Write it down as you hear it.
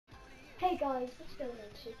Hey guys, what's going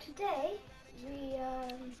on? So today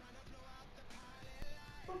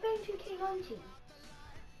we're playing 2K19.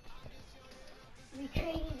 We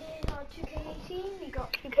traded in our 2K18, we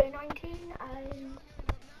got 2K19, and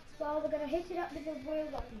well, we're gonna hit it up with a Royal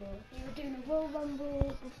Rumble. We were doing a Royal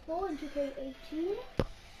Rumble before in 2K18,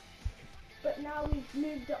 but now we've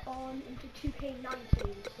moved it on into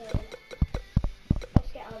 2K19. So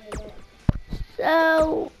let's get on with it.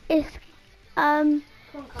 So it's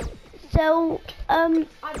Come on, Kai.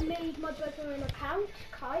 I've made my brother an account,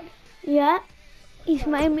 Kai. yeah, he's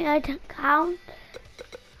made me an account.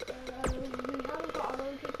 We haven't got our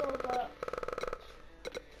own people, but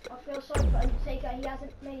I feel sorry for Undertaker. He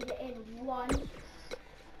hasn't made it in once.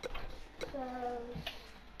 So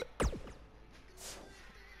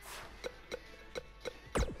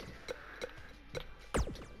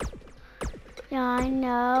Yeah, I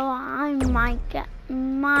know. I might get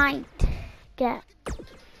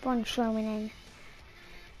Braun Strowman in.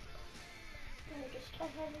 let me just check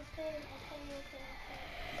everything.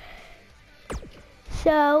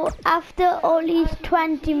 So after all these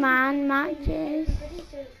 20-man matches,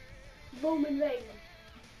 Roman Reigns.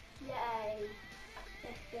 Yay.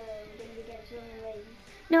 Let's go. We're going to be against Roman Reigns.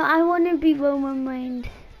 no, I want to be Roman Reigns.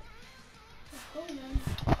 Roman.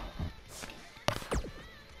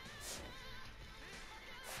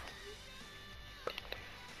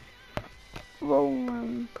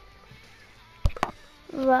 Roman.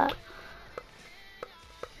 Right.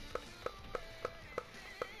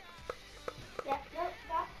 Yeah, no,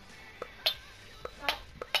 that,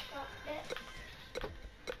 it.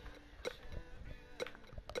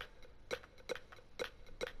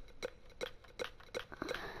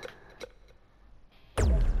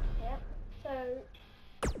 Yep, so,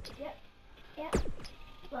 yep.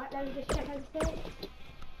 Right, let me just check everything.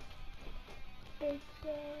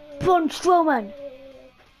 Braun Strowman.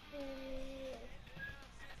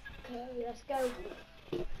 Okay, let's go.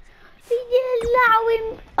 We didn't allow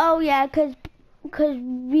him. Oh yeah, cause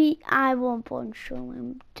I want Braun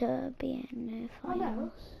Strowman to be in the Oh finals.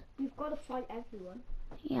 no, you've got to fight everyone.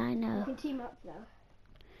 Yeah, I You know. can team up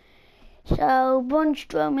though. So Braun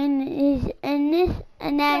Strowman is in this,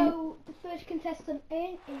 and then So the first contestant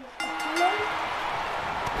in is Alan.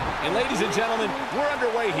 And ladies and gentlemen, we're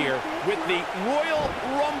underway here with the Royal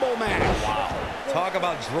Rumble match. Wow. Talk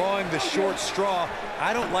about drawing the short straw.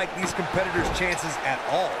 I don't like these competitors' chances at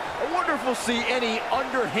all. I wonder if we'll see any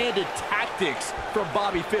underhanded tactics from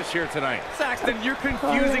Bobby Fish here tonight. Saxton, you're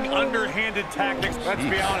confusing underhanded tactics. Let's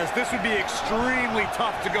be honest, this would be extremely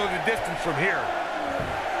tough to go the distance from here.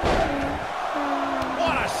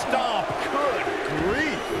 What a stomp. Good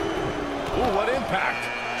grief. Ooh, what impact.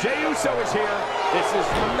 Jey Uso is here. This is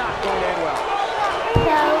not going to end well.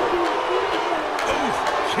 Ooh,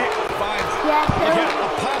 kick finds. Look at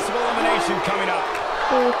a possible elimination coming up.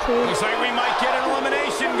 Looks like we might get an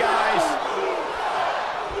elimination, guys.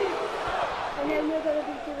 And then we're going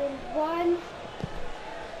to be doing one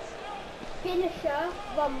finisher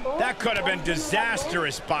rumble. That could have been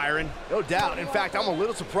disastrous, Byron. No doubt. In fact, I'm a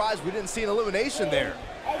little surprised we didn't see an elimination there.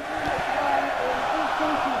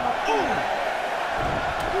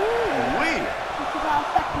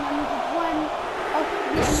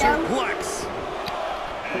 Suplex.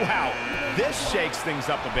 Wow, this shakes things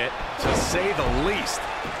up a bit, to say the least.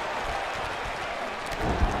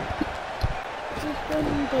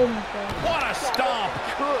 What a stomp.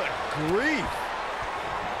 Good grief.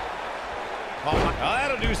 Oh,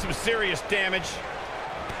 that'll do some serious damage.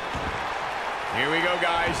 Here we go,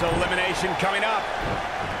 guys. Elimination coming up.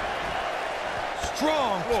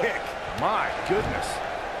 Strong kick. My goodness.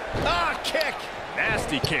 Ah, kick.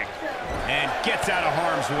 Nasty kick. And gets out of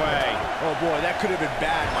harm's way. Oh, boy, that could have been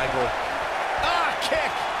bad, Michael. Ah,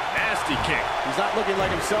 kick. Nasty kick. He's not looking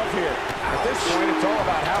like himself here. At this point, it's all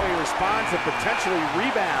about how he responds and potentially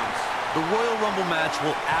rebounds. The Royal Rumble match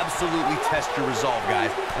will absolutely test your resolve,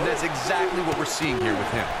 guys, and that's exactly what we're seeing here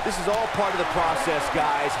with him. This is all part of the process,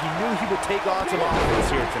 guys. He knew he would take on some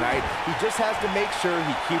offense here tonight. He just has to make sure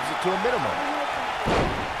he keeps it to a minimum.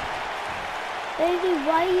 Baby,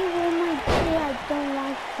 why you in my chair? I don't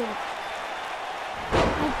like it.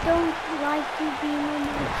 I don't like you being in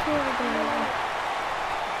my chair, baby.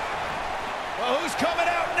 Well, who's coming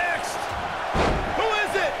out next? Who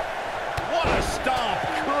is it? What a stomp.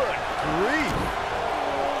 Good grief.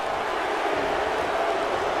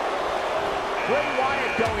 Bray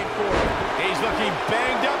Wyatt going for it. He's looking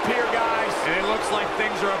banged up here, guys. And it looks like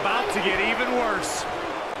things are about to get even worse.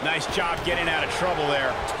 Nice job getting out of trouble there.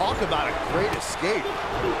 Talk about a great escape.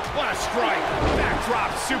 What a strike. Backdrop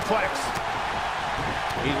suplex.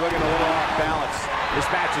 He's looking a little off balance. This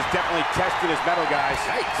match has definitely tested his mettle, guys.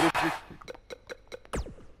 Yikes.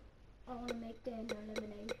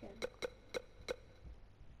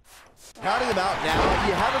 Counting them out now,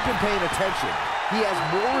 you haven't been paying attention. He has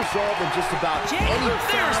more resolve than just about any.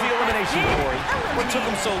 There's the elimination, Corey. What took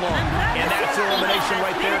him so long? And that's elimination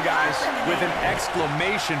right there, guys, with an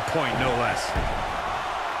exclamation point, no less.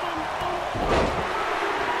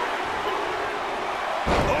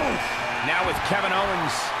 Oh, now with Kevin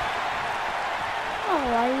Owens. Oh,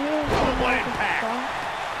 are you? What impact?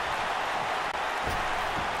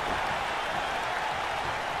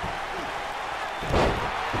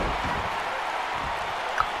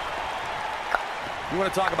 You want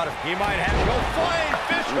to talk about it? He might have to go flying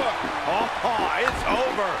fish hook. Oh, it's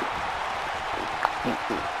over.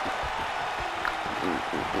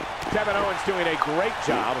 Kevin Owens doing a great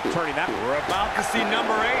job of turning that. We're about to see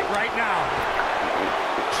number 8 right now.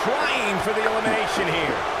 Trying for the elimination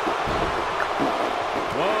here.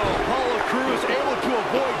 Whoa, Apollo Crews able to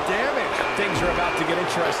avoid damage. Things are about to get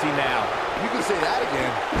interesting now. You can say that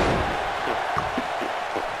again.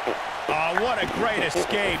 What a great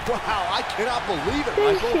escape. Wow, I cannot believe it,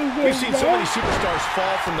 Michael. We've seen so many superstars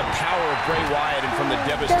fall from the power of Bray Wyatt and from the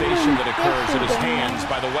devastation that occurs at his hands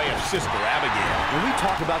by the way of Sister Abigail. When we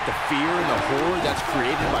talk about the fear and the horror that's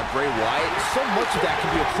created by Bray Wyatt, so much of that can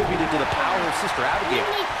be attributed to the power of Sister Abigail.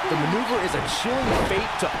 The maneuver is a chilling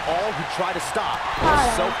fate to all who try to stop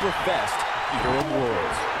the self-professed Eater of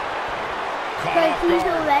Worlds. Caught But off he's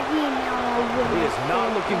guard. already now. It is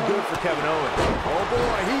not looking good for Kevin Owens. Oh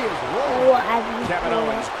boy, he is Oh, rolling. Kevin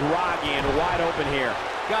Owens groggy and wide open here.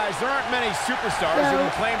 Guys, there aren't many superstars who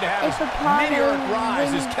can claim to have as meteoric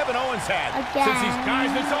rise as Kevin Owens had. Since these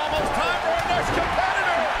guys, it's almost time for our next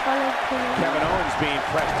competitor. Kevin Owens being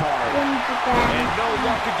pressed hard. And no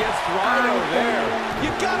luck against Rhino there.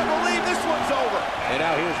 You gotta believe this one's over. And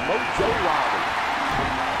now here's Mojo Rawley.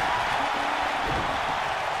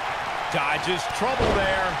 Dodges trouble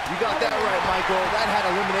there. You got that right, Michael. That had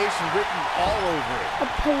elimination written all over it.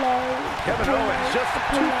 Kevin Owens just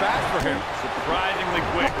too fast for him. Surprisingly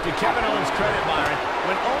quick. To Kevin Owens' credit, Byron,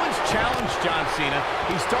 when Owens challenged John Cena,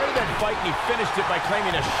 he started that fight and he finished it by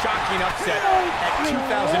claiming a shocking upset at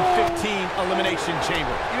 2015 Elimination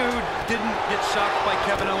Chamber. You know who didn't get shocked by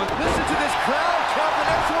Kevin Owens? Listen to this crowd. Count the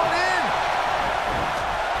next one in.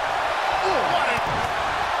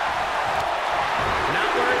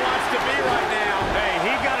 Not where he wants to be right now. Hey,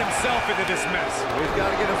 he got himself into this mess. He's got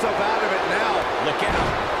to get himself out of it now. Look out.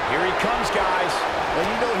 Here he comes, guys. And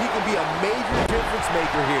you know he can be a major difference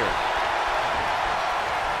maker here.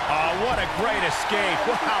 What a great escape.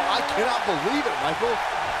 Wow, I cannot believe it, Michael.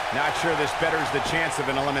 Not sure this betters the chance of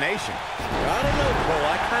an elimination. I don't know, Cole.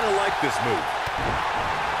 I kind of like this move.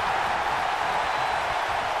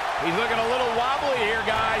 He's looking a little wobbly here,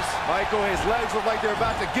 guys. Michael, his legs look like they're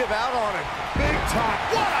about to give out on him. Big time.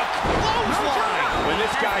 What a clothesline. When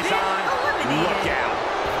this guy's on, look out.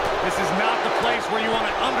 This is not the place where you want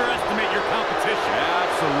to underestimate your competition.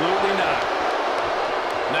 Absolutely not.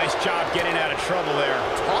 Nice job getting out of trouble there.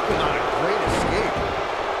 Talking on a great escape.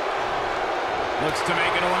 Looks to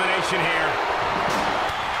make an elimination here.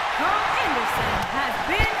 Carl Anderson has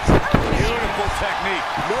been Beautiful technique.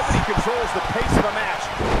 Nobody controls the pace of a match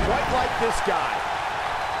quite like this guy.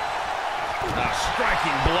 A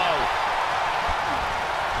striking blow.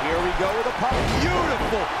 Here we go with a pop.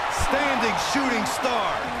 Beautiful standing shooting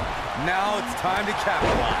star. Now it's time to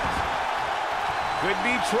capitalize. Could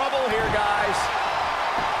be trouble here, guys.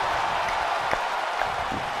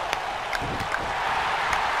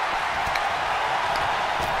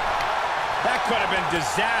 That could have been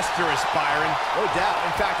disastrous, Byron. No doubt.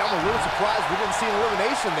 In fact, I'm a little surprised we didn't see an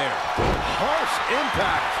elimination there. Harsh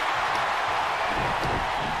impact.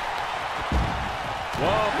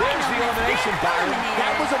 Whoa, there's the elimination, Byron.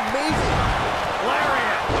 That was amazing.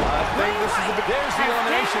 Lariat. I think this is there's the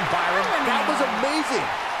elimination, Byron. That was amazing.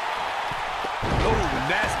 Oh,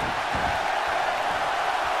 nasty.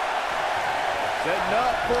 Setting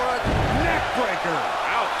up for a neck breaker.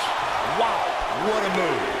 Ouch. Wow, what a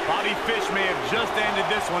move. Bobby Fish may have just ended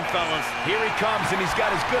this one, fellas. Here he comes, and he's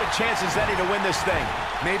got as good a chance as any to win this thing.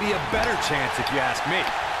 Maybe a better chance, if you ask me.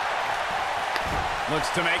 Looks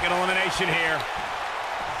to make an elimination here.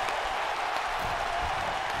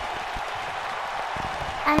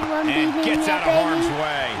 And gets out of harm's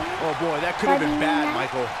way. Oh, boy, that could have been bad,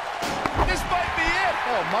 Michael. This might be it.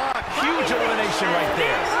 Oh, my. Huge elimination right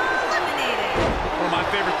there. One of my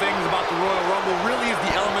favorite things about the Royal Rumble really is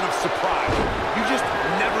the element of surprise. You just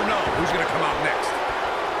never know who's going to come out next.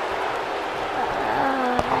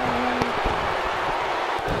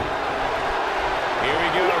 Here we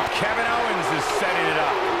go. Kevin Owens is setting it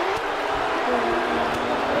up.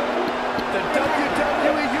 The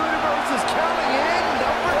WWE Universe is counting in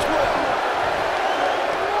number 12.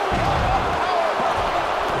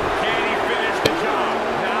 Can he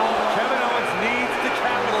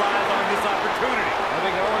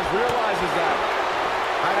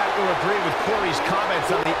to agree with Corey's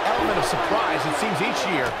comments on the element of surprise. It seems each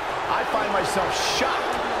year I find myself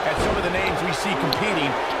shocked at some of the names we see competing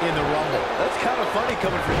in the Rumble. That's kind of funny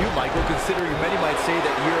coming from you, Michael, considering many might say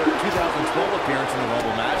that your 2012 appearance in the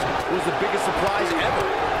Rumble match was the biggest surprise ever.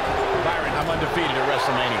 Byron, I'm undefeated at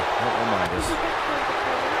WrestleMania. Don't remind us.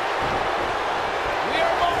 We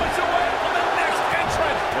are moments away from the next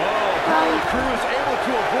entrant. Oh, Apollo Crews able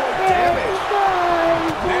to avoid damage.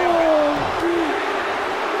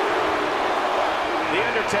 The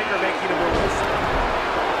Undertaker making a move.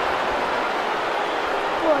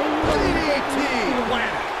 DDT!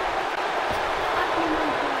 Planet.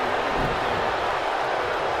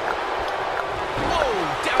 Whoa,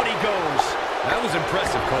 down he goes. That was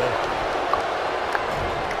impressive, Cole.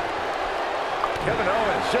 Kevin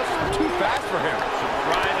Owens just too fast for him.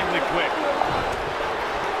 Surprisingly quick.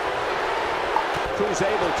 Crews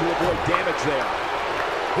able to avoid damage there.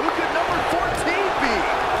 Who could number 14 be?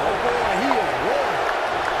 Oh boy, he is rolling.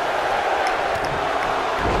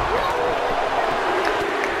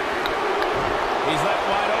 He's left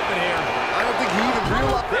wide open here. I don't think he even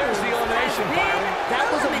realized. There's the elimination, Byron. That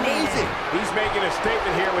was amazing. He's making a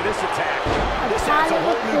statement here with this attack. This adds a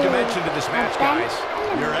whole new dimension to this match, guys.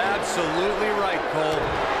 You're absolutely right, Cole.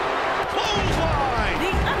 Clothesline!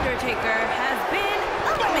 The Undertaker has been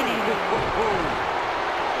eliminated.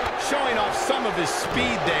 Showing off some of his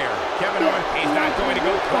speed there. Kevin Owens, he's not going to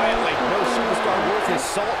go quietly. No superstar worth his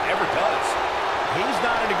salt ever does. He's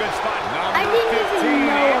not in a good spot. I didn't even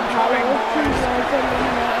know Apollo Crews was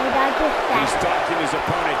eliminated. I just He's said stalking his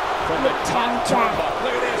opponent from the top turnbuckle.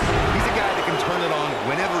 Look at this. He's a guy that can turn it on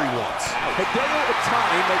whenever he wants. Hideo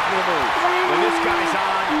Itami making a move. When this guy's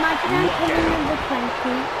on, look at him. number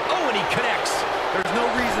 20. Oh, and he connects. There's no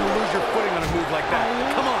reason to lose your footing on a move like that.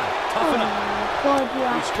 Come on, toughen up.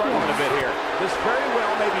 He's struggling a bit here. This very well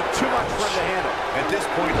may be too much for him to handle. At this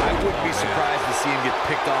point, I wouldn't be surprised to see him get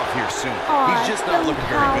picked off here soon. He's just not looking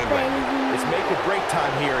very good right now. It's make or break time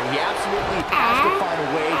here, and he absolutely has to find a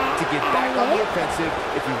way to get back on the offensive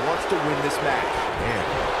if he wants to win this match. Man.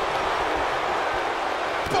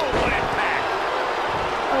 Boom, what impact.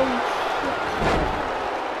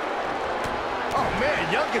 Oh, man,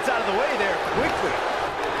 Young gets out of the way there quickly.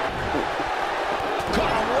 Caught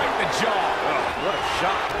him right in the jaw. Oh, what a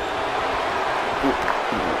shot.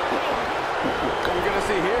 What are we going to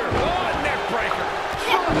see here? Oh, neck breaker.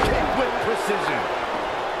 Kick with precision.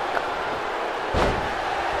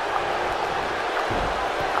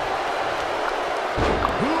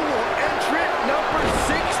 Who will entrant number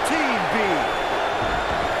 16 be?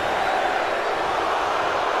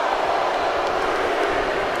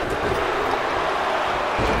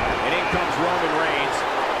 And in comes Roman Reigns.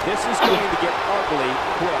 This is going to get ugly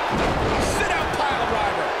quick. Sit out, pile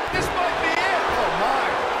driver. This might be it. Oh, my.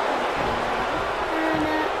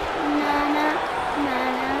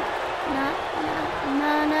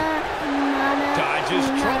 Dodges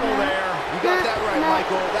trouble there. You got that right,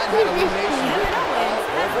 Michael. That had elimination. Kevin Owens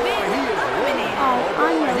has been eliminated.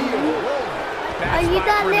 Are you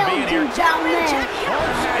that little dude down there? I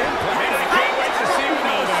can't wait to see what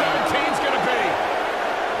number 17's going to be.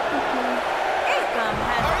 Akam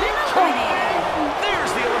has been eliminated.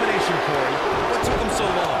 There's the elimination, Corey. What took him so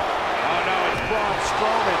long? Oh, no, it's Braun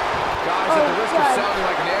Strowman. Guys, at the risk of sounding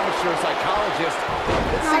like an amateur psychologist,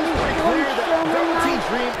 it seems pretty clear that Velveteen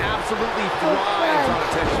Dream absolutely thrives on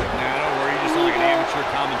attention. Nah, don't worry, you just sound like an amateur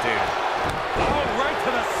commentator. Oh, right to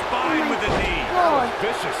the spine with the knee. God.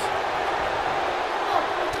 Vicious.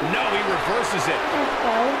 No, he reverses it. Let's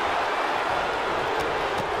go.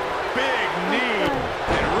 Big knee,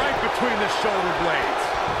 and right between the shoulder blades.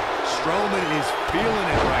 Strowman is feeling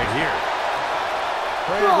it right here.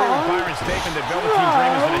 I agree with Byron's statement that Velveteen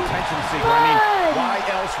Dream is an attention seeker. I mean, why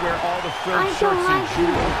else wear all the frilled I shirts don't and like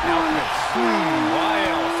jeweled it. outfits? Why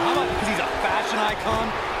else? How about because he's a fashion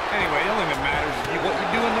icon? Anyway, the only thing that matters is what you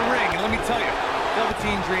do in the ring. And let me tell you,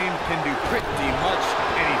 Velveteen Dream can do pretty much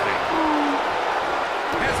anything.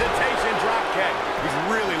 Hesitation drop kick. He's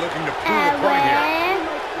really looking to prove a point here.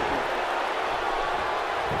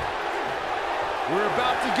 We're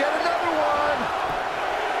about to get another one.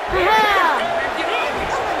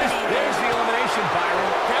 There's the elimination,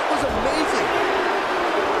 Byron. That was amazing.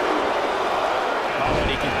 Oh, and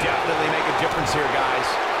he can definitely make a difference here, guys.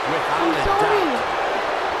 Without I'm a sorry. doubt.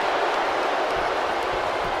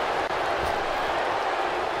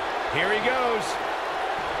 Here he goes.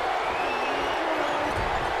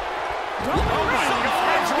 Roman Reigns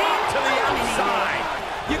has been To the eliminated. outside.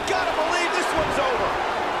 You gotta believe this one's over.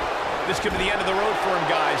 This could be the end of the road for him,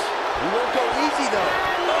 guys. He won't go easy, though.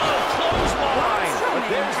 Oh, clothesline. But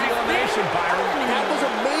there's the elimination, Byron. That was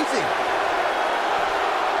amazing.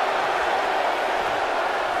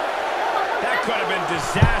 could have been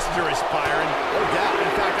disastrous, Byron. No doubt. In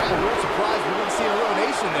fact, I'm a little surprised we didn't see an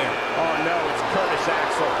elimination there. Oh, no, it's Curtis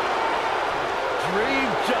Axel. Dream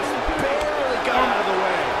just barely got out of the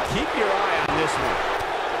way. Keep your eye on this one.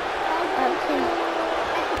 Okay.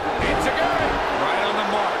 It's a good. Right on the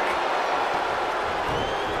mark.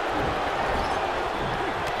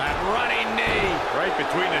 That running knee. Right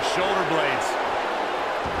between the shoulder blades.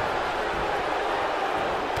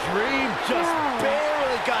 Dream just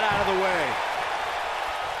barely got out of the way.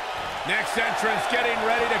 Next entrance getting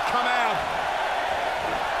ready to come out.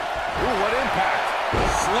 Ooh, what impact.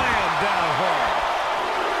 Slam down hard.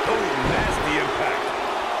 Ooh, nasty impact.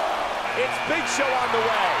 It's Big Show on the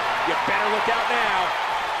way. You better look out now.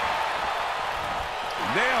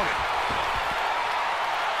 Nailed it.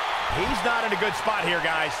 He's not in a good spot here,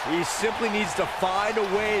 guys. He simply needs to find a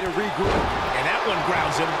way to regroup. And that one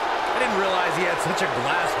grounds him. I didn't realize he had such a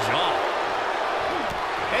glass jaw.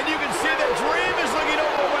 And you can see that Dream is looking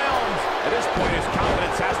overwhelmed. At this point, his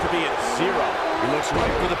confidence has to be at 0. He looks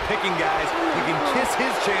right for the picking, guys. He can kiss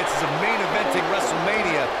his chances of main eventing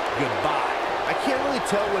WrestleMania goodbye. I can't really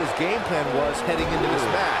tell what his game plan was heading into this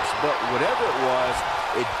match, but whatever it was,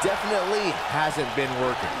 it definitely hasn't been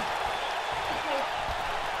working.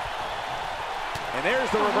 And there's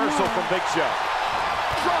the reversal from Big Show.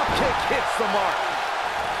 Drop kick hits the mark.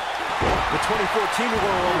 The 2014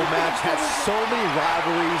 Royal Rumble match had so many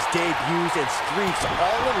rivalries, debuts, and streaks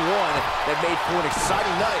all in one that made for an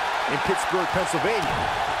exciting night in Pittsburgh, Pennsylvania.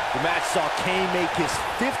 The match saw Kane make his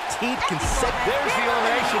 15th consecutive. There's the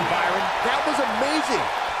elimination, Byron. That was amazing.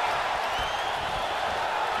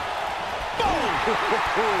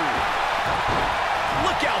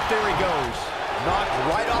 Look out, there he goes. Knocked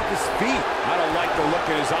right off his feet. I don't like the look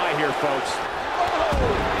in his eye here, folks.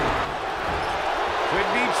 Could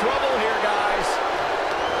be trouble here, guys.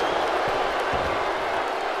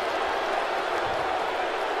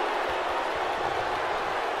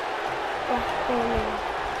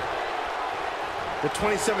 The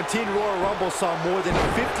 2017 Royal Rumble saw more than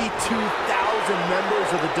 52,000 members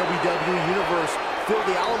of the WWE Universe fill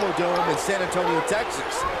the Alamo Dome in San Antonio,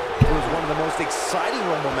 Texas. It was one of the most exciting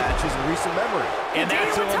Rumble matches in recent memory. And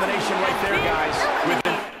that's elimination right there, guys. With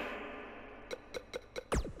an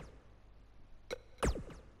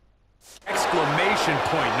exclamation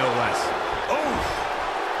point, no less. Oh!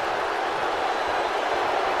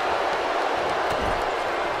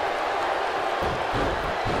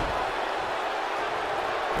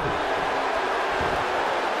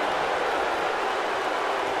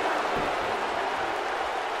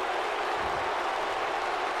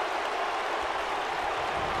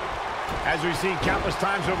 As we've seen countless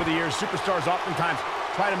times over the years, superstars oftentimes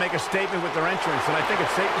try to make a statement with their entrance, and I think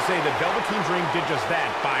it's safe to say that Velveteen Dream did just that,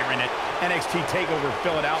 Byron, at NXT TakeOver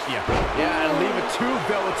Philadelphia. Yeah, and leave it to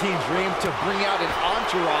Velveteen Dream to bring out an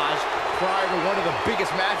entourage prior to one of the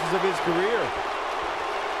biggest matches of his career.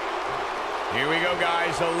 Here we go,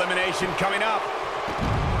 guys. Elimination coming up.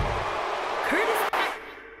 Curtis.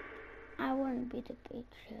 I want to be the Big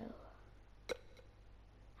Show.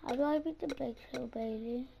 How do I beat the Big Show,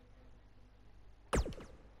 baby?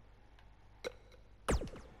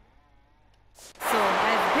 So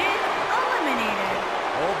has been eliminated.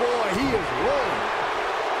 Oh boy, he is rolling.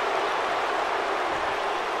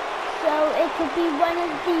 So it could be one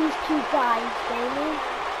of these two guys, baby.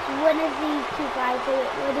 One of these two guys. So it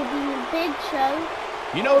would have been the Big Show.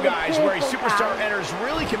 You know, guys, where a superstar enters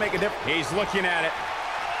really can make a difference. He's looking at it.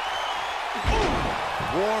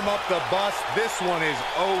 Warm up the bus. This one is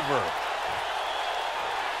over.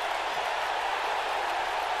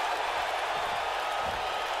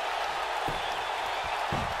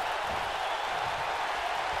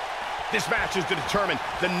 This match is to determine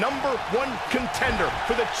the #1 contender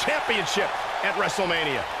for the championship at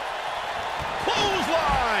WrestleMania.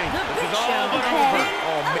 Clothesline! The This Big is all Show but has over. been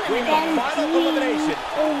Oh, with the eliminated. final elimination,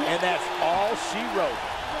 and that's all she wrote.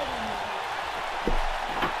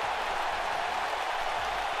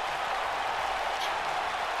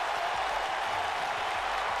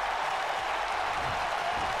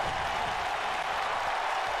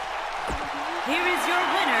 Here is your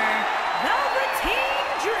winner, Velveteen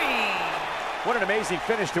Dream. What an amazing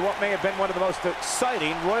finish to what may have been one of the most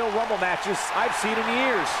exciting Royal Rumble matches I've seen in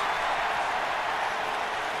years.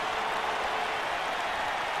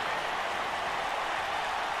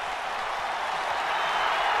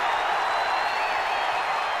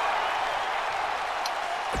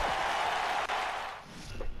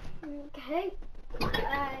 Okay,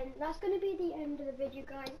 and that's going to be the end of the video,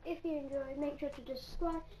 guys. If you enjoyed, make sure to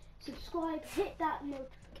subscribe, hit that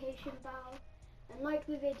notification bell, and like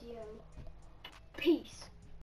the video. Peace.